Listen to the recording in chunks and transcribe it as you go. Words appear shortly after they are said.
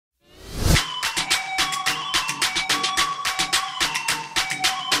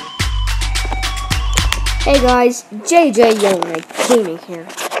Hey guys, JJYellowKnightGaming here.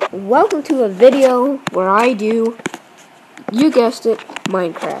 Welcome to a video where I do, you guessed it,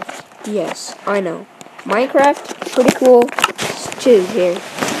 Minecraft. Yes, I know. Minecraft, pretty cool. Choose here.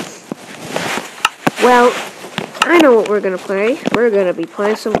 Well, I know what we're gonna play. We're gonna be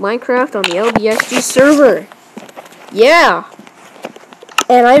playing some Minecraft on the Lbsg server. Yeah!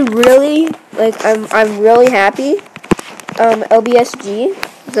 And I'm really happy. Lbsg,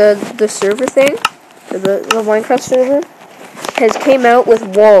 the server thing, the Minecraft server, has came out with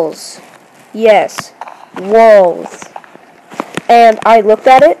walls. Yes, walls. And I looked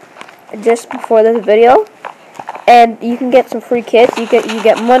at it just before this video, and you can get some free kits. You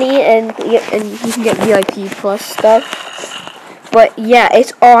get money and you can get VIP plus stuff. But yeah,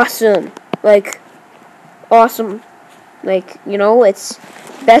 it's awesome. Awesome. It's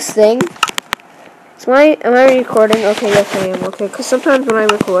best thing. So am I recording? Okay, yes I am. Okay, because sometimes when I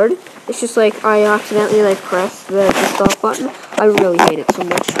record, it's just like I accidentally press the stop button. I really hate it so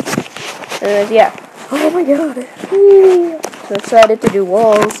much. Yeah. Oh my god. So excited to do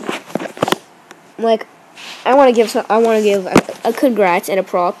walls. I want to give a congrats and a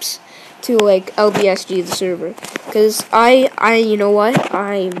props to Lbsg the server, because you know what?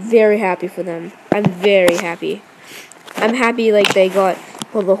 I'm very happy for them. I'm very happy. I'm happy they got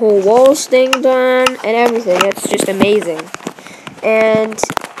the whole walls thing done and everything. It's just amazing. And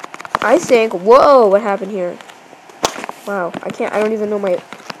I think, whoa, what happened here? Wow, I don't even know my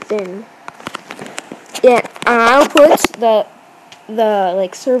thing. Yeah, I'll put the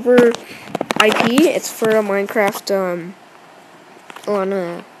server IP. It's for a Minecraft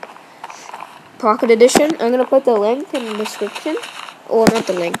on Pocket Edition. I'm gonna put the link in the description. Well, not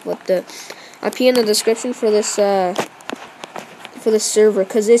the link, but the IP in the description for this server,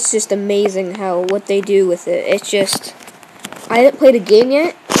 because it's just amazing what they do with it. It's just, I haven't played a game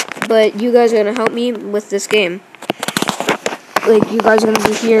yet, but you guys are gonna help me with this game. You guys are gonna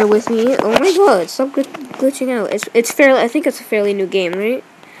be here with me. Oh my god, stop glitching out. It's fairly, I think it's a fairly new game, right?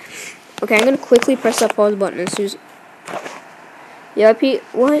 Okay, I'm gonna quickly press that pause button as soon as. Yeah,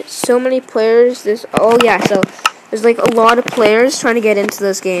 what? So many players. Oh yeah, so there's a lot of players trying to get into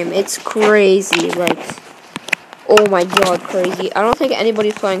this game. It's crazy, oh my god, crazy. I don't think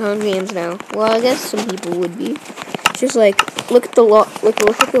anybody's playing Hunger Games now. Well, I guess some people would be. Just look at the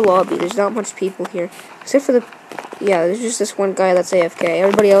lobby. There's not much people here. Except for yeah, there's just this one guy that's AFK.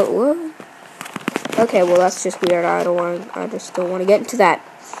 Everybody else, what? Okay, well that's just weird. I just don't want to get into that.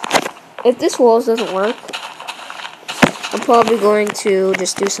 If this walls doesn't work, I'm probably going to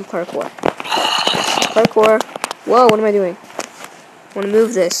just do some parkour. Parkour. Whoa, what am I doing? I want to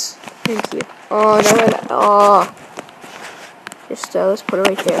move this. Thank you. Oh, no, oh. Just, let's put it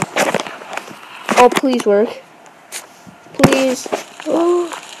right there. Oh, please work. Please. Oh.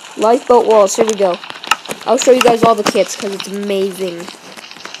 Lifeboat walls, here we go. I'll show you guys all the kits, because it's amazing.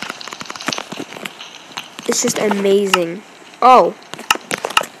 It's just amazing. Oh.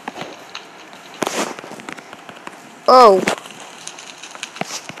 Oh.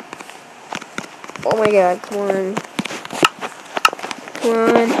 Oh my god, come on. Come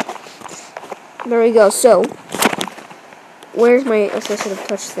on. There we go. So, where's my assistive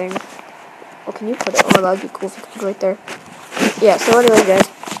touch thing? Oh, can you put it? Oh, that'd be cool if you could right there. Yeah, so anyway, guys,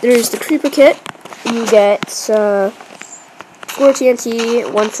 there's the creeper kit. You get 4 TNT,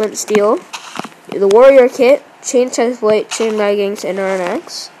 1 flint steel. The warrior kit, chain chestplate, chain leggings, and iron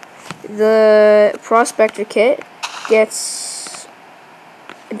axe. The prospector kit gets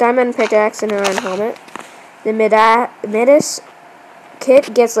a diamond pickaxe and an iron helmet. The Midas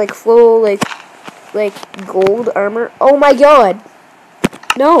kit gets full gold armor. Oh my god!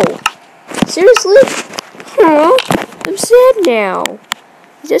 No! Seriously? Huh? I'm sad now.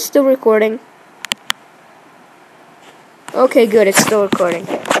 Is this still recording? Okay, good, it's still recording.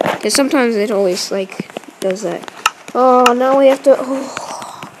 Because sometimes it always does that. Oh, now we have to. Oh.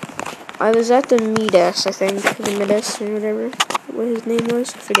 I was at the Midas, I think. The Midas or whatever. What his name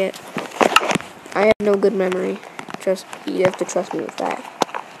was? I forget. I have no good memory. You have to trust me with that.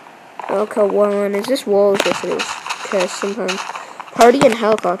 Okay, one. Is this walls? Yes, it is. Because sometimes. Party and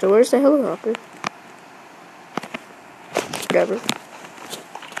helicopter. Where's the helicopter? Whatever.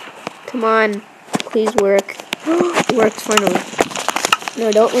 Come on. Please work. It worked finally.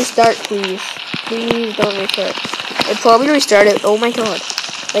 No, don't restart, please. Please don't restart. I'd probably restart it. Oh my god.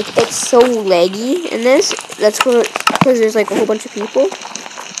 It's so laggy in this. That's because there's a whole bunch of people.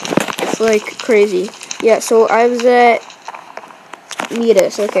 It's crazy. Yeah, so I was at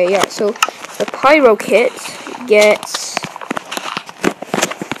Midas. Okay, yeah, so the pyro kit gets.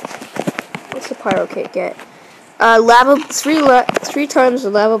 What's the pyro kit get? Three times the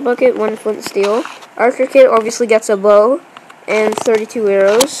lava bucket, 1 flint steel, Archer kit obviously gets a bow and 32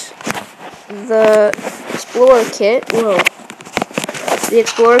 arrows. The Explorer kit, the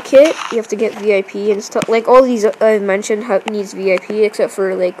Explorer kit, you have to get VIP and stuff. Like all these I've mentioned needs VIP except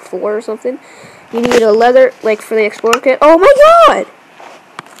for like 4 or something. You need a leather, like for the Explorer kit. Oh my god!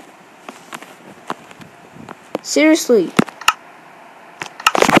 Seriously.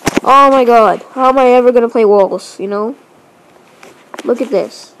 Oh my god. How am I ever gonna play walls, you know? Look at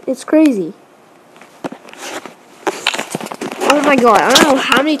this. It's crazy. Oh my god. I don't know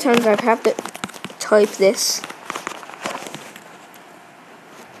how many times I've had to type this.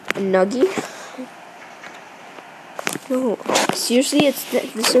 A nuggy? No. Seriously,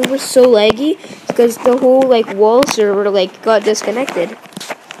 the server's so laggy because the whole like wall server like got disconnected.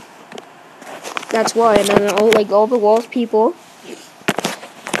 That's why, and then all the walls people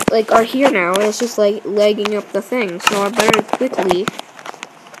like are here now, and it's just like lagging up the thing. So I better quickly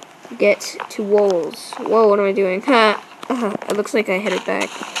get to walls. Whoa, what am I doing? Ha! It looks like I hit it back.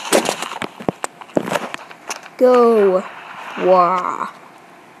 Go! Wah!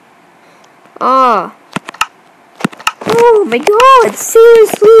 Ah! Oh my god!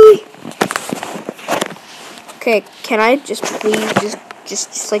 Seriously! Okay, can I just please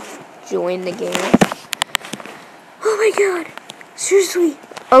just like join the game? Oh my god! Seriously!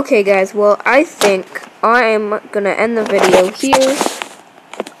 Okay, guys. Well, I think I'm gonna end the video here.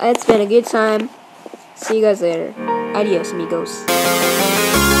 It's been a good time. See you guys later. Adios, amigos.